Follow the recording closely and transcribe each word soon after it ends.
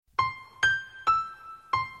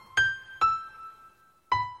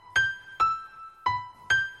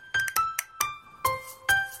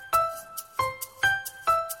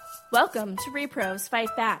Welcome to Repro's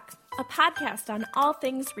Fight Back, a podcast on all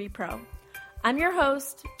things repro. I'm your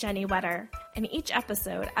host, Jenny Wetter, and each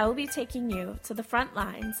episode I will be taking you to the front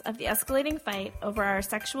lines of the escalating fight over our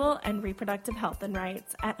sexual and reproductive health and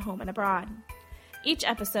rights at home and abroad. Each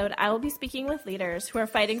episode I will be speaking with leaders who are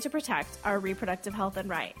fighting to protect our reproductive health and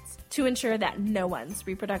rights, to ensure that no one's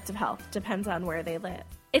reproductive health depends on where they live.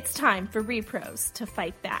 It's time for Repros to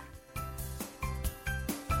fight back.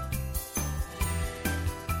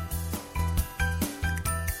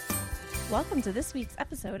 Welcome to this week's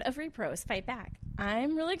episode of Repros Fight Back.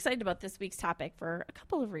 I'm really excited about this week's topic for a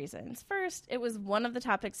couple of reasons. First, it was one of the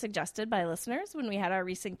topics suggested by listeners when we had our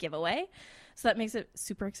recent giveaway, so that makes it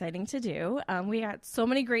super exciting to do. We got so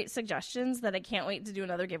many great suggestions that I can't wait to do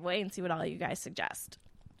another giveaway and see what all you guys suggest.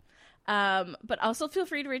 But also feel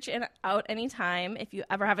free to reach out anytime if you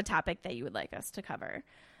ever have a topic that you would like us to cover.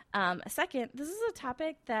 Second, this is a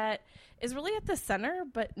topic that is really at the center,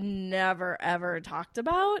 but never, ever talked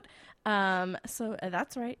about. So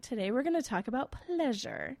that's right. Today we're going to talk about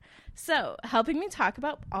pleasure. So helping me talk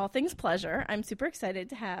about all things pleasure, I'm super excited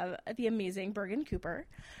to have the amazing Bergen Cooper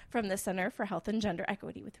from the Center for Health and Gender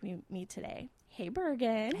Equity with me today. Hey,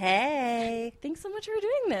 Bergen. Hey. Thanks so much for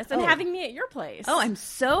doing this and having me at your place. Oh, I'm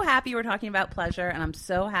so happy we're talking about pleasure, and I'm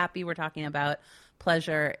so happy we're talking about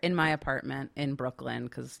pleasure in my apartment in Brooklyn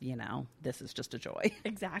because, you know, this is just a joy.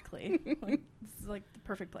 Exactly. This is like the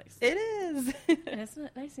perfect place. It is. And it's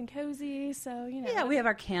nice and cozy, so, you know. Yeah, we have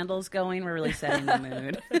our candles going. We're really setting the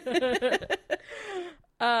mood.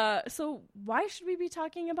 So why should we be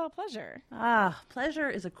talking about pleasure? Pleasure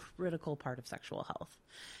is a critical part of sexual health.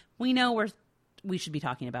 We know we should be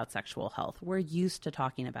talking about sexual health. We're used to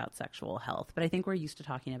talking about sexual health, but I think we're used to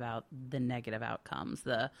talking about the negative outcomes,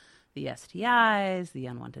 the STIs, the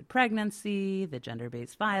unwanted pregnancy, the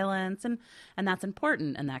gender-based violence, and that's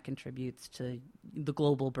important, and that contributes to the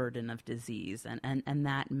global burden of disease, and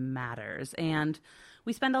that matters. And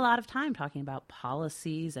we spend a lot of time talking about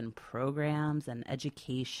policies and programs and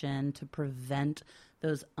education to prevent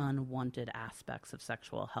those unwanted aspects of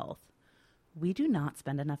sexual health. We do not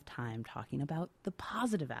spend enough time talking about the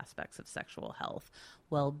positive aspects of sexual health,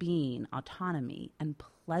 well-being, autonomy, and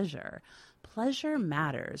pleasure. Pleasure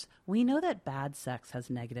matters. We know that bad sex has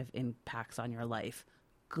negative impacts on your life.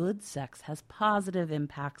 Good sex has positive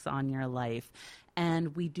impacts on your life.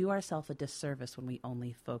 And we do ourselves a disservice when we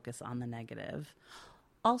only focus on the negative.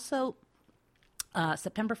 Also,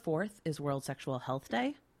 September 4th is World Sexual Health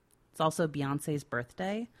Day. It's also Beyonce's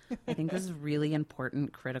birthday. I think this is really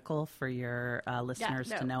important, critical for your listeners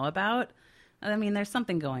to know about. I mean, there's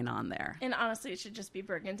something going on there. And honestly, it should just be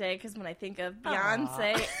Bergen Day, because when I think of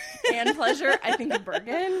Beyonce and pleasure, I think of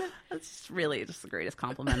Bergen. That's really just the greatest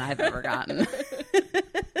compliment I've ever gotten.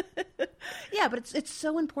 Yeah, but it's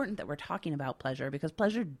so important that we're talking about pleasure, because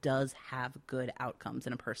pleasure does have good outcomes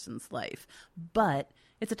in a person's life. But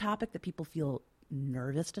it's a topic that people feel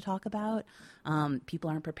nervous to talk about. People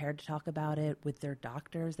aren't prepared to talk about it with their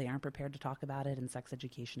doctors. They aren't prepared to talk about it in sex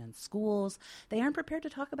education in schools. They aren't prepared to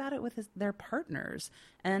talk about it with their partners.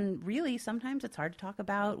 And really, sometimes it's hard to talk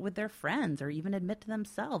about with their friends or even admit to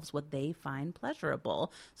themselves what they find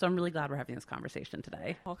pleasurable. So I'm really glad we're having this conversation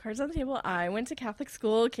today. All cards on the table. I went to Catholic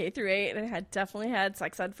school, K through 8, and I had definitely had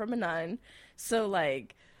sex ed from a nun. So,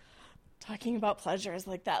 like, talking about pleasure is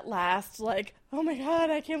like that last, like, oh my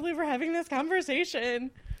God, I can't believe we're having this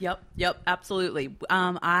conversation. Yep, absolutely.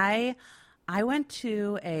 I went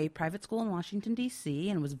to a private school in Washington, D.C.,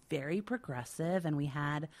 and it was very progressive, and we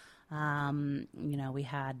had, we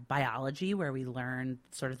had biology where we learned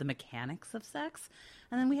sort of the mechanics of sex,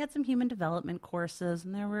 and then we had some human development courses,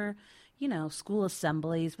 and there were, school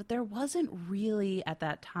assemblies, but there wasn't really at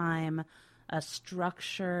that time a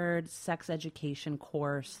structured sex education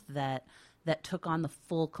course that took on the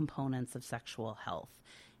full components of sexual health.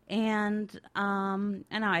 And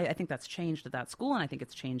I think that's changed at that school, and I think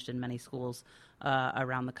it's changed in many schools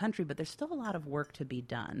around the country, but there's still a lot of work to be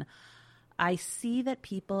done. I see that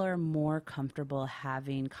people are more comfortable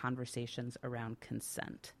having conversations around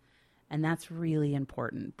consent, and that's really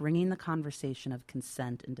important. Bringing the conversation of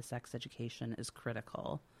consent into sex education is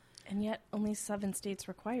critical. And yet only 7 states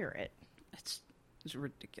require it. It's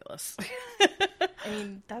ridiculous. I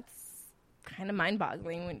mean, that's kind of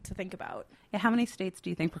mind-boggling to think about. Yeah, how many states do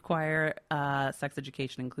you think require sex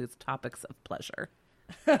education includes topics of pleasure?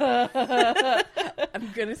 I'm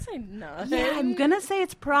going to say none. Yeah, I'm going to say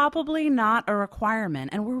it's probably not a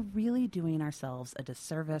requirement. And we're really doing ourselves a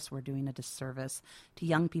disservice. We're doing a disservice to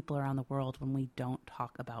young people around the world when we don't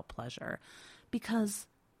talk about pleasure. Because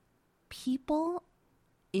people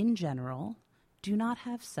in general do not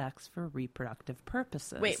have sex for reproductive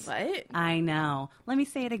purposes. Wait, what? I know. Let me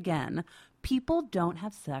say it again. People don't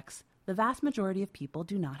have sex. The vast majority of people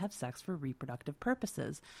do not have sex for reproductive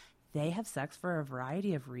purposes. They have sex for a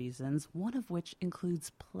variety of reasons, one of which includes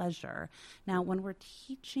pleasure. Now, when we're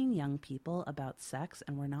teaching young people about sex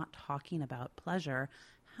and we're not talking about pleasure,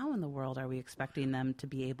 how in the world are we expecting them to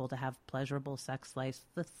be able to have pleasurable sex lives,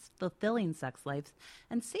 fulfilling sex lives,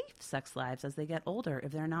 and safe sex lives as they get older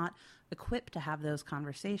if they're not equipped to have those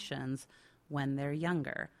conversations when they're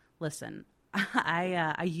younger? Listen,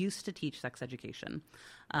 I used to teach sex education.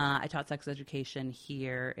 I taught sex education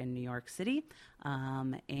here in New York City,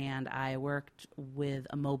 and I worked with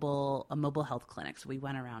a mobile health clinic. So we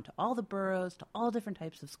went around to all the boroughs, to all different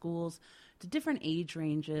types of schools, to different age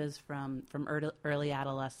ranges from early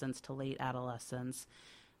adolescence to late adolescence.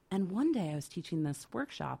 And one day I was teaching this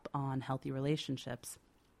workshop on healthy relationships,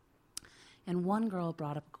 and one girl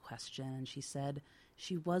brought up a question, and she said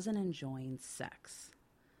she wasn't enjoying sex.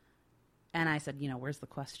 And I said, where's the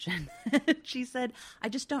question? She said, I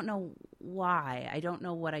just don't know why. I don't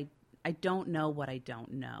know what I don't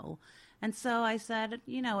know. And so I said,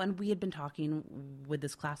 and we had been talking with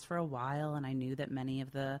this class for a while, and I knew that many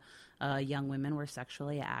of the young women were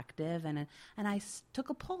sexually active. And I took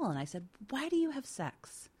a poll, and I said, why do you have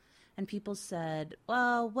sex? And people said,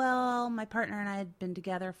 well, my partner and I had been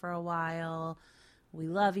together for a while. We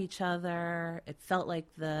love each other. It felt like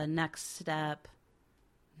the next step.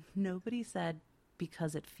 Nobody said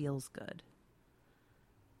because it feels good.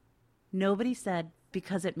 Nobody said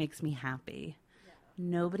because it makes me happy. Yeah.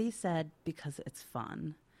 Nobody said because it's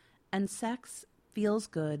fun. And sex feels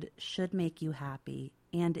good, should make you happy,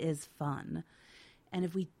 and is fun. And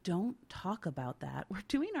if we don't talk about that, we're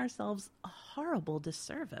doing ourselves a horrible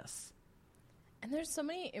disservice. And there's so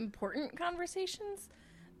many important conversations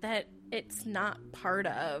that it's not part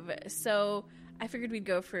of. So I figured we'd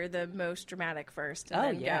go for the most dramatic first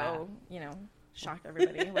and go, shock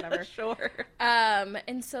everybody, whatever. Sure.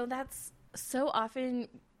 And so that's so often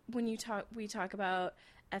when we talk about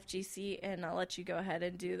FGC, and I'll let you go ahead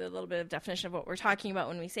and do the little bit of definition of what we're talking about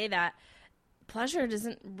when we say that. Pleasure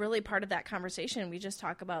isn't really part of that conversation. We just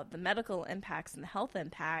talk about the medical impacts and the health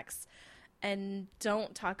impacts and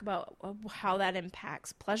don't talk about how that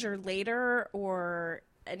impacts pleasure later or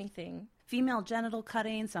anything. Female genital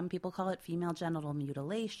cutting, some people call it female genital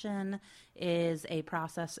mutilation, is a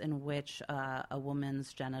process in which a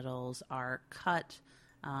woman's genitals are cut.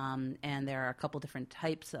 And there are a couple different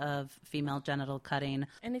types of female genital cutting.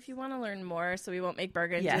 And if you want to learn more, so we won't make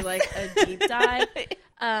Bergen do like a deep dive,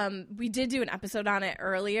 we did do an episode on it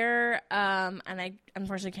earlier, and I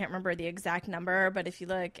unfortunately can't remember the exact number, but if you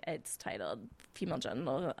look, it's titled Female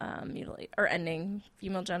Genital Ending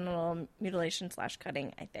Female Genital Mutilation /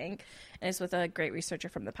 Cutting, I think. And it's with a great researcher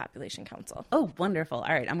from the Population Council. Oh, wonderful.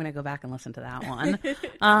 All right, I'm going to go back and listen to that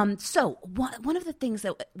one. So one of the things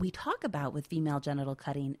that we talk about with female genital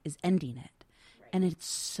cutting is ending it. Right. And it's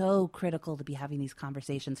so critical to be having these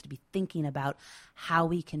conversations, to be thinking about how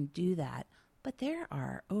we can do that. But there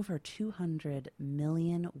are over 200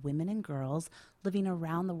 million women and girls living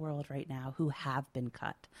around the world right now who have been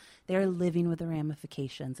cut. They're living with the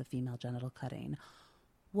ramifications of female genital cutting.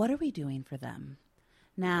 What are we doing for them?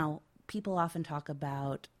 Now, people often talk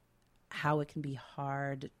about how it can be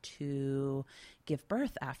hard to give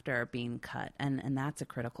birth after being cut, and that's a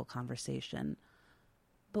critical conversation.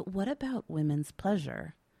 But what about women's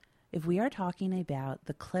pleasure? If we are talking about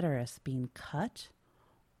the clitoris being cut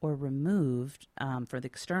or removed for the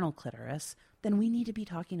external clitoris, then we need to be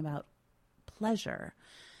talking about pleasure.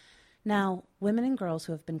 Now, women and girls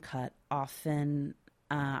who have been cut often,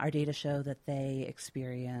 our data show that they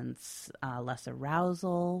experience less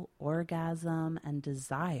arousal, orgasm, and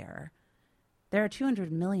desire. There are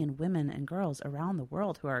 200 million women and girls around the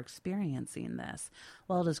world who are experiencing this.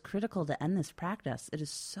 While it is critical to end this practice, it is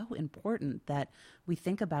so important that we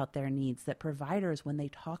think about their needs, that providers, when they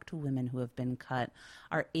talk to women who have been cut,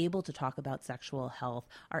 are able to talk about sexual health,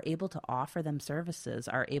 are able to offer them services,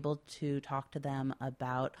 are able to talk to them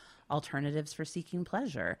about alternatives for seeking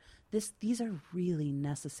pleasure. These are really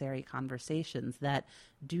necessary conversations that,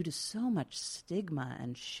 due to so much stigma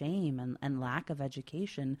and shame and lack of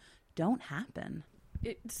education, don't happen.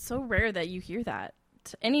 It's so rare that you hear that.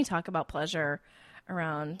 Any talk about pleasure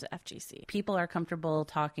around FGC. People are comfortable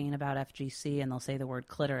talking about FGC and they'll say the word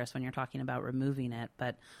clitoris when you're talking about removing it.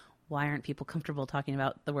 But why aren't people comfortable talking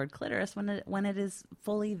about the word clitoris when it is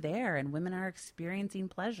fully there and women are experiencing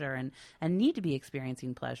pleasure and need to be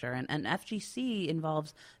experiencing pleasure? And FGC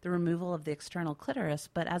involves the removal of the external clitoris,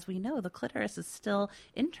 but as we know, the clitoris is still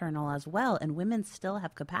internal as well, and women still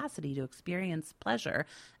have capacity to experience pleasure.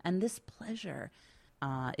 And this pleasure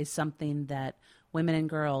is something that women and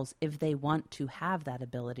girls, if they want to have that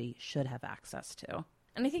ability, should have access to.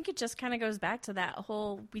 And I think it just kind of goes back to that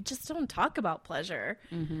whole, we just don't talk about pleasure.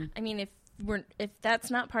 Mm-hmm. I mean, if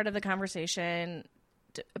that's not part of the conversation,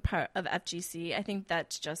 part of FGC, I think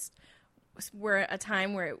that's just, we're at a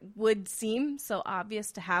time where it would seem so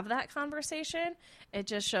obvious to have that conversation. It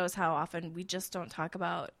just shows how often we just don't talk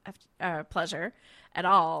about pleasure at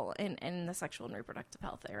all in the sexual and reproductive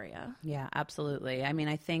health area. Yeah, absolutely. I mean,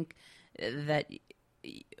 I think that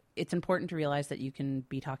it's important to realize that you can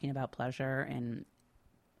be talking about pleasure in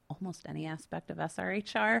almost any aspect of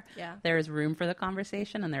SRHR. Yeah. There is room for the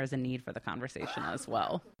conversation and there is a need for the conversation as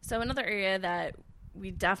well. So another area that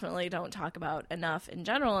we definitely don't talk about enough in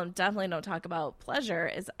general and definitely don't talk about pleasure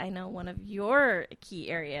is, I know, one of your key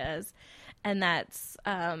areas, and that's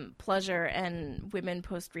pleasure and women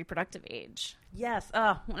post-reproductive age. Yes.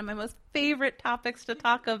 One of my most favorite topics to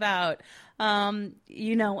talk about.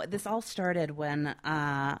 This all started when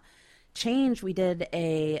Change, we did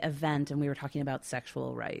a event and we were talking about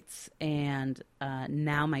sexual rights. And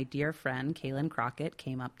now my dear friend, Kaylin Crockett,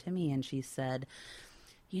 came up to me and she said,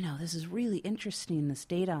 this is really interesting, this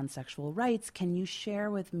data on sexual rights. Can you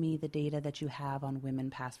share with me the data that you have on women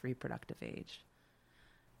past reproductive age?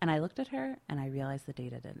 And I looked at her and I realized the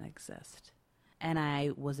data didn't exist. And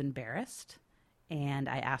I was embarrassed. And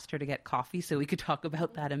I asked her to get coffee so we could talk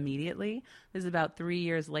about that immediately. This is about 3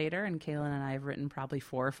 years later, and Kaylin and I have written probably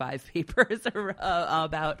 4 or 5 papers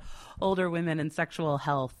about older women and sexual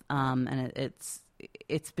health. And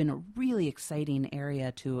it's been a really exciting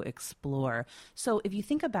area to explore. So if you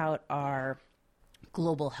think about our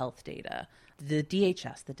global health data, the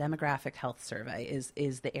DHS, the Demographic Health Survey,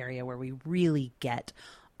 is the area where we really get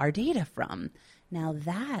our data from. Now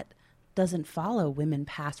that doesn't follow women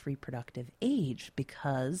past reproductive age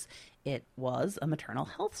because it was a maternal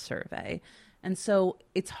health survey. And so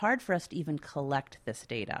it's hard for us to even collect this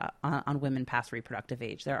data on women past reproductive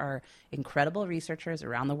age. There are incredible researchers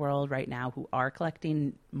around the world right now who are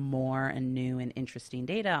collecting more and new and interesting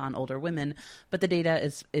data on older women, but the data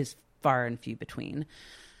is far and few between.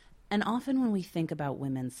 And often when we think about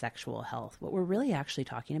women's sexual health, what we're really actually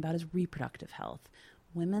talking about is reproductive health.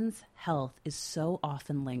 Women's health is so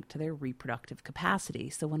often linked to their reproductive capacity.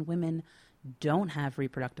 So when women don't have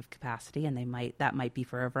reproductive capacity, and that might be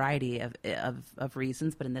for a variety of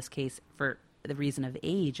reasons, but in this case, for the reason of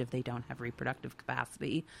age, if they don't have reproductive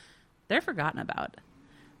capacity, they're forgotten about.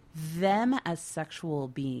 Them as sexual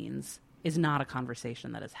beings is not a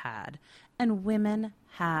conversation that is had. And women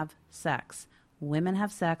have sex. Women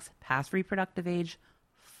have sex past reproductive age,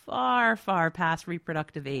 far, far past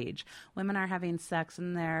reproductive age. Women are having sex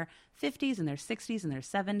in their 50s and their 60s and their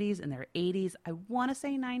 70s and their 80s. I want to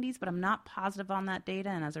say 90s, but I'm not positive on that data.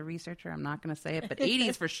 And as a researcher, I'm not going to say it, but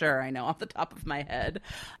 80s for sure, I know off the top of my head.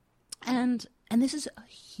 And this is a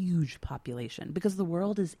huge population because the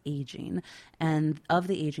world is aging, and of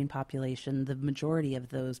the aging population, the majority of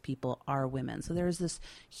those people are women. So there's this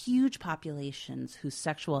huge populations whose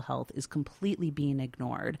sexual health is completely being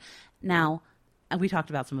ignored. Now, and we talked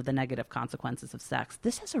about some of the negative consequences of sex.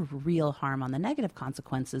 This has a real harm on the negative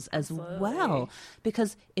consequences as well.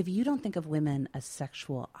 Because if you don't think of women as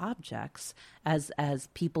sexual objects, as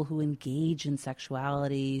people who engage in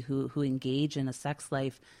sexuality, who engage in a sex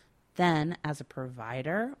life, then as a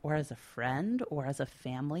provider or as a friend or as a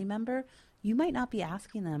family member, you might not be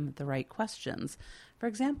asking them the right questions. For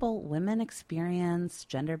example, women experience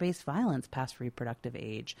gender-based violence past reproductive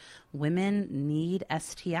age. Women need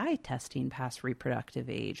STI testing past reproductive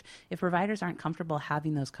age. If providers aren't comfortable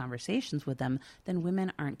having those conversations with them, then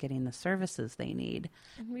women aren't getting the services they need.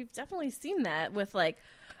 And we've definitely seen that with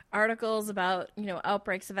articles about,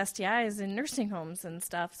 outbreaks of STIs in nursing homes and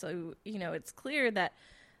stuff. So, it's clear that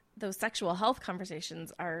those sexual health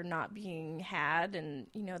conversations are not being had, and,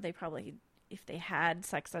 they probably, if they had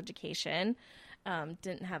sex education,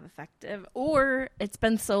 didn't have effective, or it's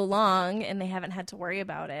been so long and they haven't had to worry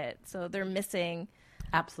about it. So they're missing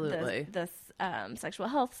absolutely the sexual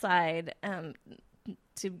health side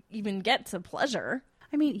to even get to pleasure.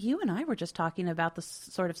 I mean, you and I were just talking about the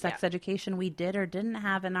sort of sex education we did or didn't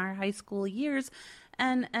have in our high school years.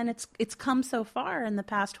 And it's come so far in the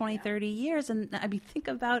past 20, 30 years. And I mean, think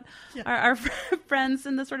about our friends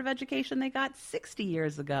and the sort of education they got 60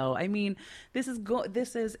 years ago. I mean,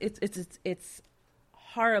 it's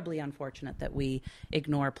horribly unfortunate that we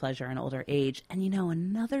ignore pleasure in older age. And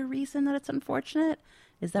another reason that it's unfortunate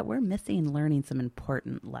is that we're missing learning some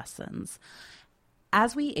important lessons.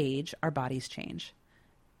 As we age, our bodies change.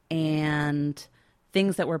 And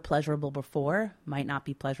things that were pleasurable before might not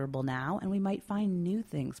be pleasurable now, and we might find new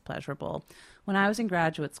things pleasurable. When I was in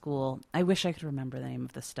graduate school, I wish I could remember the name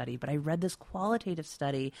of the study, but I read this qualitative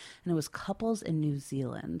study, and it was couples in New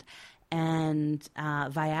Zealand. And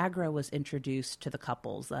Viagra was introduced to the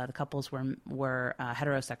couples. The couples were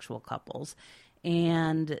heterosexual couples.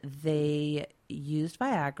 And they used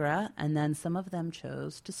Viagra, and then some of them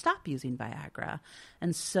chose to stop using Viagra.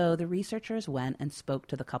 And so the researchers went and spoke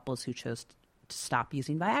to the couples who chose to stop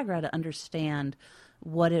using Viagra to understand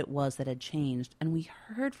what it was that had changed. And we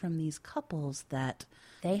heard from these couples that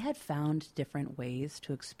they had found different ways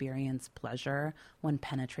to experience pleasure when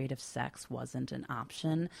penetrative sex wasn't an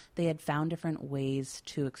option. They had found different ways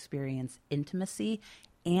to experience intimacy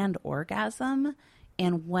and orgasm.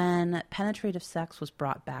 And when penetrative sex was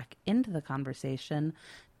brought back into the conversation,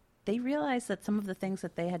 they realized that some of the things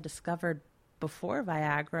that they had discovered before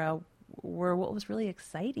Viagra were what was really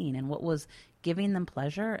exciting and what was giving them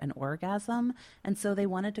pleasure and orgasm. And so they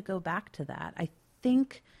wanted to go back to that. I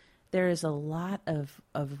think there is a lot of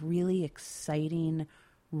really exciting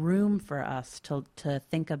room for us to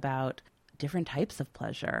think about different types of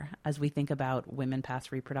pleasure as we think about women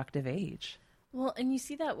past reproductive age. Well, and you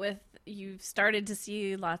see that you've started to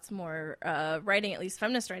see lots more writing, at least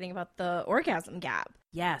feminist writing, about the orgasm gap.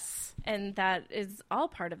 Yes. And that is all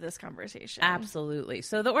part of this conversation. Absolutely.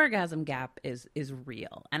 So the orgasm gap is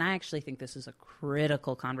real. And I actually think this is a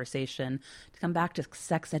critical conversation to come back to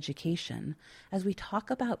sex education. As we talk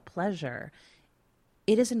about pleasure,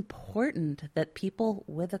 it is important that people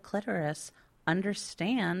with a clitoris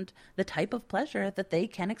understand the type of pleasure that they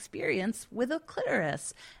can experience with a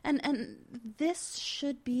clitoris. And this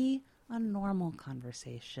should be a normal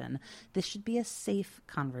conversation. This should be a safe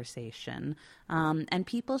conversation. And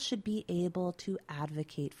people should be able to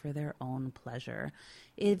advocate for their own pleasure.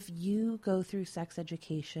 If you go through sex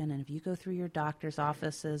education, and if you go through your doctor's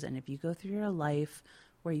offices, and if you go through your life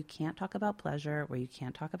where you can't talk about pleasure, where you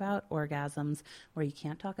can't talk about orgasms, where you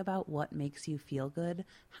can't talk about what makes you feel good,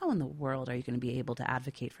 how in the world are you going to be able to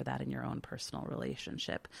advocate for that in your own personal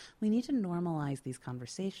relationship? We need to normalize these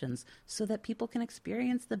conversations so that people can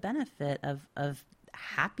experience the benefit of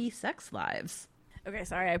happy sex lives. Okay,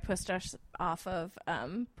 sorry, I pushed us off of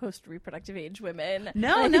post-reproductive age women.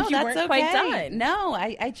 No, that's okay. Quite done. No,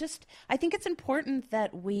 I think it's important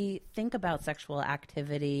that we think about sexual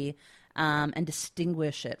activity and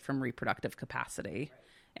distinguish it from reproductive capacity.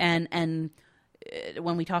 Right. And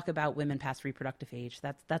when we talk about women past reproductive age,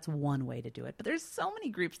 that's one way to do it. But there's so many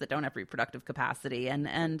groups that don't have reproductive capacity,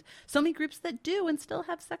 and so many groups that do and still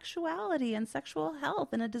have sexuality and sexual health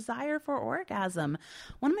and a desire for orgasm.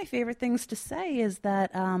 One of my favorite things to say is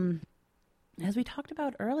that, as we talked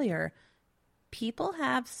about earlier, people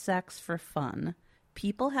have sex for fun.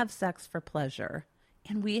 People have sex for pleasure.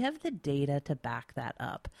 And we have the data to back that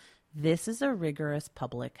up. This is a rigorous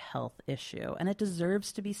public health issue, and it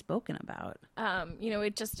deserves to be spoken about.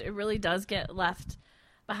 It really does get left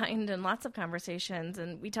behind in lots of conversations,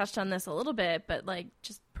 and we touched on this a little bit, but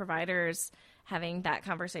just providers having that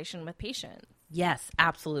conversation with patients. Yes,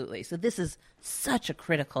 absolutely. So this is such a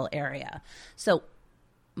critical area. So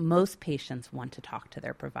most patients want to talk to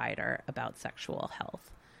their provider about sexual health,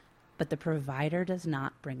 but the provider does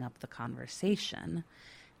not bring up the conversation.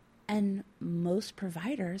 And most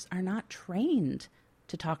providers are not trained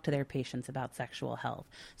to talk to their patients about sexual health.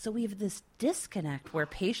 So we have this disconnect where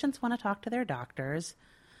patients want to talk to their doctors.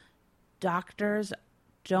 Doctors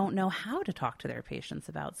don't know how to talk to their patients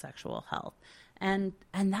about sexual health. And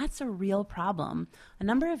that's a real problem. A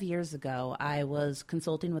number of years ago, I was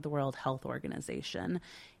consulting with the World Health Organization,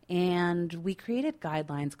 and we created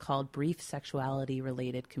guidelines called Brief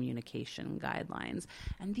Sexuality-Related Communication Guidelines.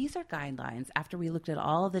 And these are guidelines after we looked at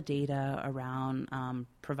all of the data around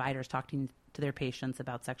providers talking to their patients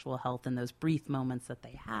about sexual health in those brief moments that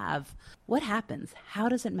they have. What happens? How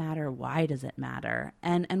does it matter? Why does it matter?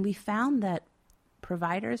 And we found that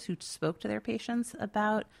providers who spoke to their patients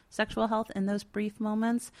about sexual health in those brief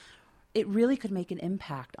moments, it really could make an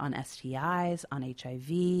impact on STIs, on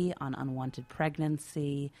HIV, on unwanted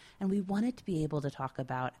pregnancy. And we wanted to be able to talk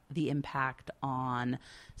about the impact on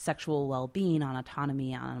sexual well-being, on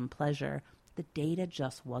autonomy, on pleasure. The data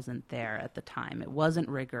just wasn't there at the time. It wasn't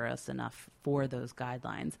rigorous enough for those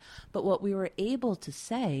guidelines. But what we were able to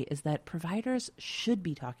say is that providers should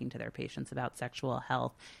be talking to their patients about sexual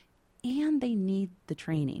health, and they need the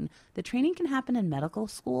training. The training can happen in medical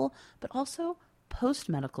school, but also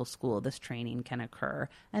Post-medical school, this training can occur,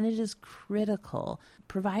 and it is critical.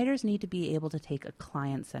 Providers need to be able to take a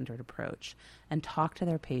client-centered approach and talk to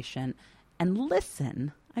their patient and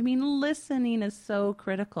listen. I mean, listening is so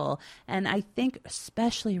critical. And I think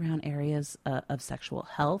especially around areas of sexual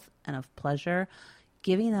health and of pleasure,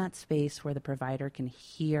 giving that space where the provider can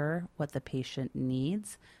hear what the patient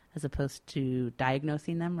needs as opposed to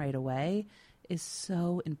diagnosing them right away is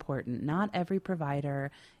so important. Not every provider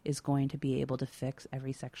is going to be able to fix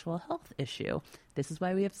every sexual health issue. This is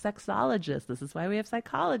why we have sexologists. This is why we have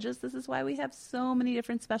psychologists. This is why we have so many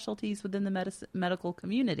different specialties within the medical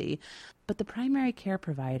community. But the primary care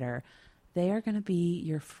provider, they are going to be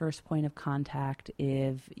your first point of contact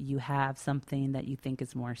if you have something that you think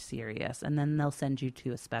is more serious, and then they'll send you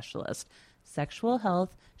to a specialist. Sexual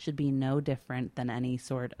health should be no different than any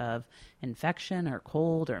sort of infection or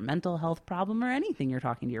cold or mental health problem or anything you're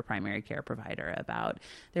talking to your primary care provider about.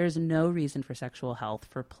 There's no reason for sexual health,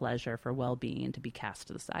 for pleasure, for well-being to be cast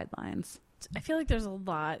to the sidelines. I feel like there's a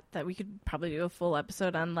lot that we could probably do a full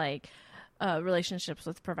episode on, like relationships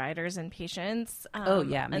with providers and patients. Make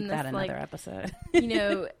that another episode.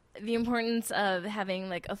 The importance of having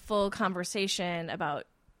like a full conversation about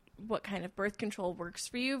what kind of birth control works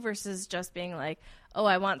for you versus just being like, oh,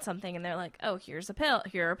 I want something. And they're like, oh, here's a pill.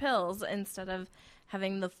 Here are pills. Instead of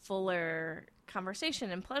having the fuller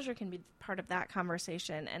conversation, and pleasure can be part of that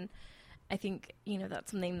conversation. And I think,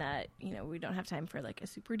 that's something that, we don't have time for like a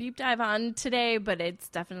super deep dive on today, but it's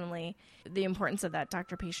definitely the importance of that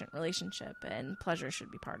doctor-patient relationship, and pleasure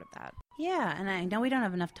should be part of that. Yeah. And I know we don't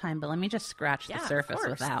have enough time, but let me just scratch the surface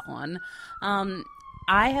with that one.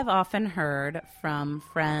 I have often heard from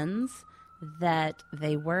friends that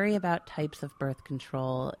they worry about types of birth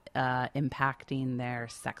control impacting their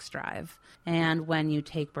sex drive. And when you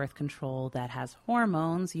take birth control that has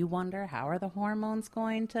hormones, you wonder, how are the hormones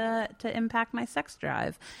going to impact my sex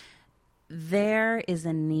drive? There is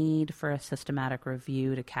a need for a systematic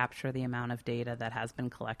review to capture the amount of data that has been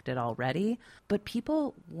collected already, but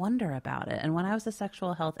people wonder about it. And when I was a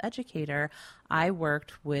sexual health educator, I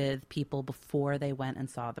worked with people before they went and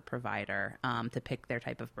saw the provider to pick their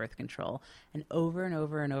type of birth control. And over and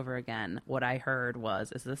over again, what I heard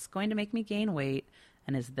was, is this going to make me gain weight?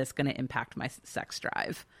 And is this going to impact my sex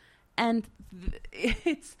drive? And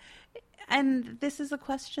And this is a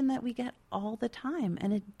question that we get all the time,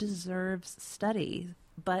 and it deserves study.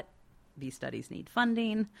 But these studies need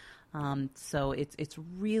funding. So it's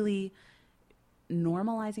really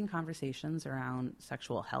normalizing conversations around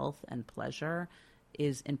sexual health and pleasure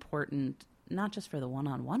is important, not just for the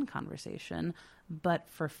one-on-one conversation, but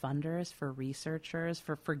for funders, for researchers,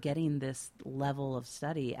 for getting this level of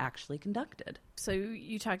study actually conducted. So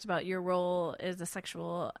you talked about your role as a sex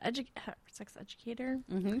educator.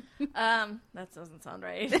 Mm-hmm. That doesn't sound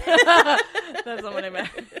right. That's not what I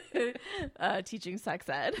meant. Teaching sex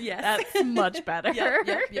ed. Yes. That's much better.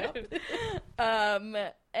 Yep.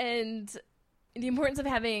 And the importance of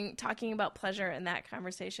talking about pleasure in that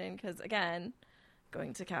conversation, because again,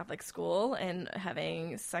 going to Catholic school and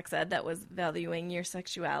having sex ed that was valuing your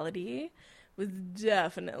sexuality was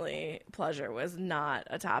definitely, pleasure was not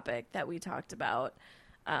a topic that we talked about.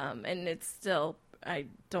 And it's still, I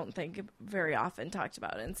don't think, very often talked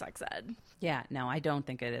about in sex ed. Yeah, no, I don't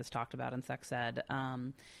think it is talked about in sex ed.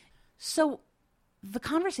 So the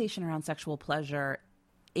conversation around sexual pleasure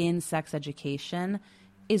in sex education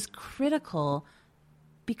is critical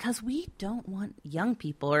because we don't want young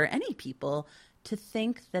people or any people to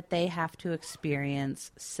think that they have to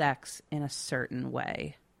experience sex in a certain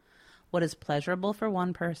way. What is pleasurable for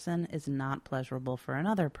one person is not pleasurable for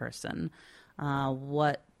another person.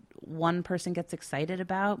 What one person gets excited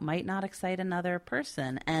about might not excite another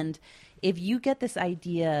person. And if you get this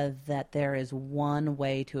idea that there is one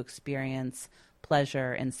way to experience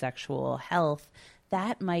pleasure in sexual health,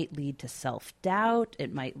 that might lead to self-doubt.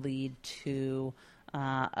 It might lead to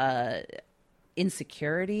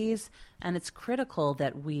insecurities, and it's critical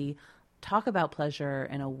that we talk about pleasure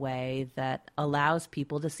in a way that allows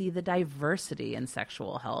people to see the diversity in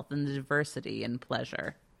sexual health and the diversity in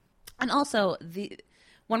pleasure. And also,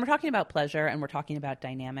 when we're talking about pleasure and we're talking about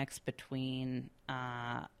dynamics between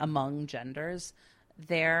among genders,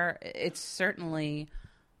 it's certainly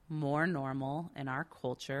more normal in our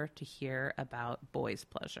culture to hear about boys'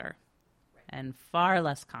 pleasure and far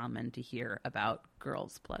less common to hear about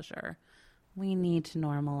girls' pleasure. We need to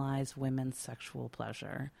normalize women's sexual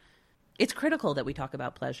pleasure. It's critical that we talk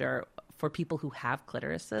about pleasure for people who have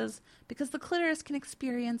clitorises, because the clitoris can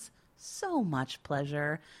experience so much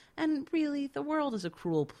pleasure, and really, the world is a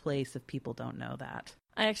cruel place if people don't know that.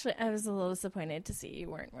 I was a little disappointed to see you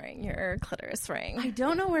weren't wearing your clitoris ring. I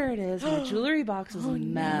don't know where it is. My jewelry box is a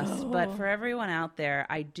mess. no. But for everyone out there,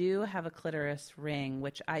 I do have a clitoris ring,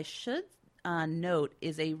 which I should note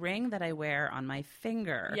is a ring that I wear on my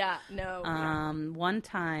finger. Yeah, no. One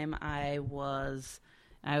time I was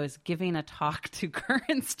giving a talk to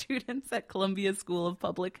current students at Columbia School of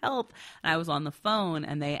Public Health, and I was on the phone,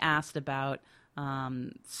 and they asked about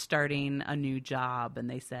starting a new job, and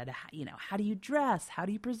they said, how do you dress? How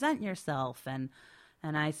do you present yourself? And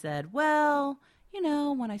I said, well,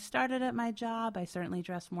 when I started at my job, I certainly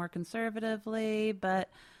dressed more conservatively, but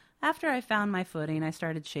after I found my footing, I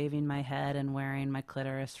started shaving my head and wearing my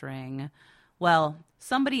clitoris ring. Well,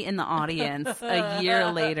 somebody in the audience a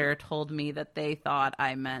year later told me that they thought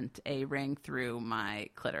I meant a ring through my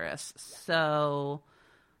clitoris. So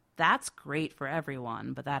that's great for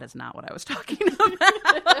everyone, but that is not what I was talking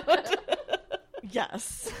about.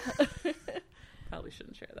 Yes. Probably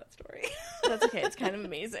shouldn't share that story. That's okay. It's kind of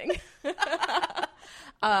amazing.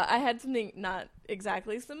 I had something not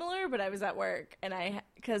exactly similar, but I was at work, and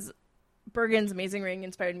because Bergen's amazing ring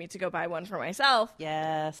inspired me to go buy one for myself.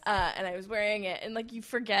 Yes. And I was wearing it, and you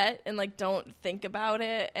forget and don't think about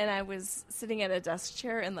it. And I was sitting at a desk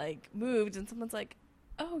chair and moved, and someone's like,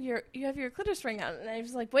 "Oh, you have your clitoris ring on," and I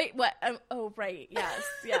was like, "Wait, what? Oh, right, yes."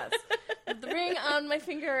 The ring on my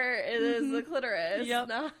finger is the clitoris. Yep.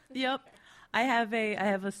 No. Yep. I have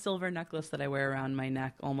a silver necklace that I wear around my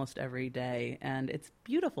neck almost every day, and it's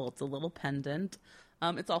beautiful. It's a little pendant.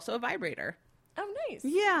 It's also a vibrator. Oh, nice.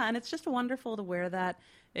 Yeah, and it's just wonderful to wear that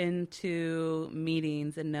into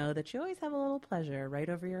meetings and know that you always have a little pleasure right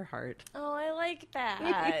over your heart. Oh, I like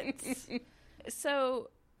that. So,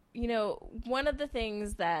 one of the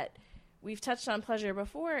things that we've touched on pleasure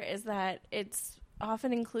before is that it's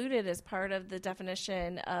often included as part of the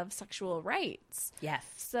definition of sexual rights. Yes.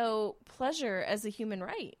 So, pleasure as a human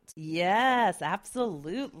right. Yes,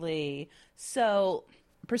 absolutely. So,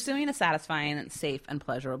 pursuing a satisfying, safe, and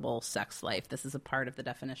pleasurable sex life. This is a part of the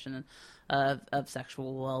definition of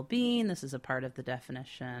sexual well-being. This is a part of the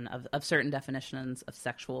definition of certain definitions of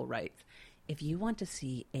sexual rights. If you want to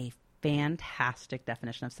see a fantastic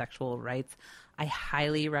definition of sexual rights, I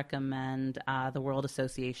highly recommend the World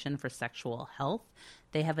Association for Sexual Health.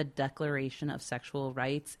 They have a Declaration of Sexual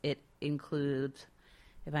Rights. It includes,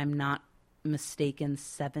 if I'm not mistaken,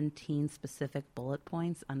 17 specific bullet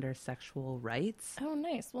points under sexual rights. Oh,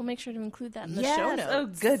 nice. We'll make sure to include that in the show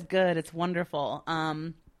notes. Oh, good. It's wonderful.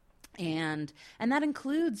 And that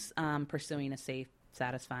includes pursuing a safe,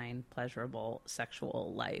 satisfying, pleasurable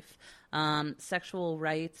sexual life. Sexual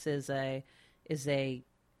rights is a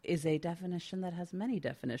definition that has many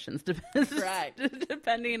definitions,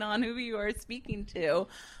 depending on who you are speaking to.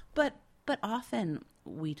 But often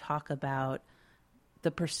we talk about the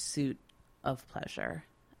pursuit of pleasure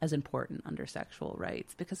as important under sexual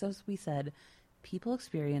rights because, as we said, people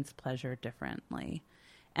experience pleasure differently.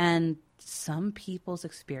 And some people's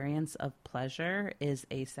experience of pleasure is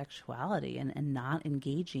asexuality and not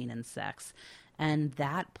engaging in sex. And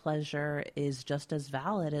that pleasure is just as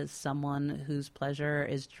valid as someone whose pleasure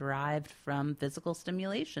is derived from physical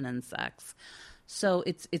stimulation in sex. So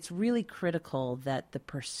it's really critical that the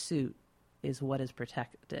pursuit is what is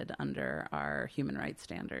protected under our human rights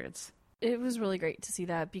standards. It was really great to see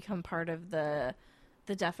that become part of the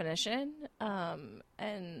definition,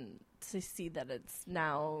 and to see that it's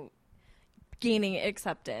now gaining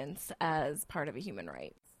acceptance as part of a human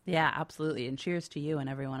right. Yeah, absolutely. And cheers to you and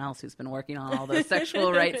everyone else who's been working on all those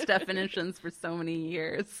sexual rights definitions for so many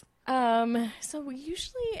years. So we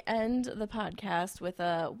usually end the podcast with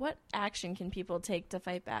what action can people take to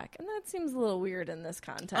fight back? And that seems a little weird in this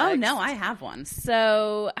context. Oh, no, I have one.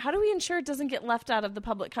 So how do we ensure it doesn't get left out of the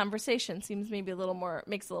public conversation? Seems maybe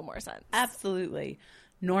makes a little more sense. Absolutely.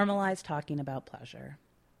 Normalize talking about pleasure.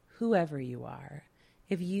 Whoever you are.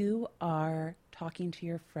 If you are talking to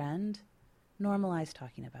your friend, normalize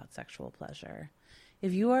talking about sexual pleasure.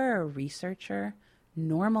 If you are a researcher,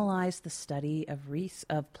 normalize the study of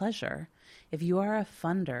pleasure. If you are a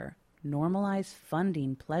funder, normalize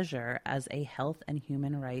funding pleasure as a health and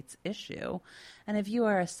human rights issue. And if you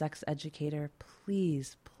are a sex educator,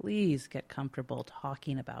 please get comfortable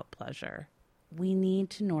talking about pleasure. We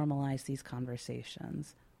need to normalize these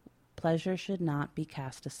conversations. Pleasure should not be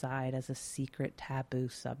cast aside as a secret taboo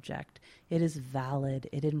subject. It is valid.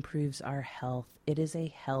 It improves our health. It is a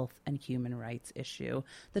health and human rights issue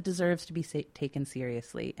that deserves to be taken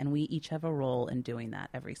seriously, and we each have a role in doing that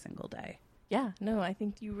every single day. Yeah, no, I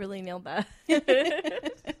think you really nailed that.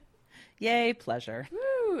 Yay, pleasure.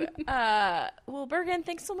 Woo! Well, Bergen,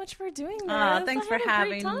 thanks so much for doing this. Thanks for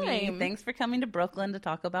having me. Thanks for coming to Brooklyn to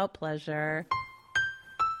talk about pleasure.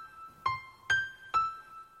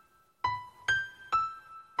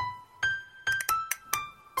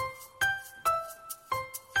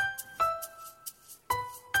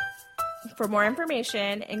 For more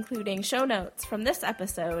information, including show notes from this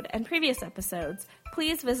episode and previous episodes,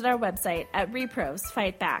 please visit our website at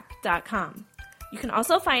reprosfightback.com. You can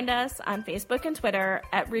also find us on Facebook and Twitter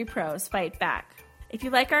at reprosfightback. If you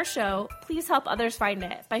like our show, please help others find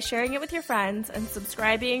it by sharing it with your friends and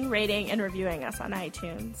subscribing, rating, and reviewing us on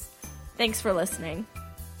iTunes. Thanks for listening.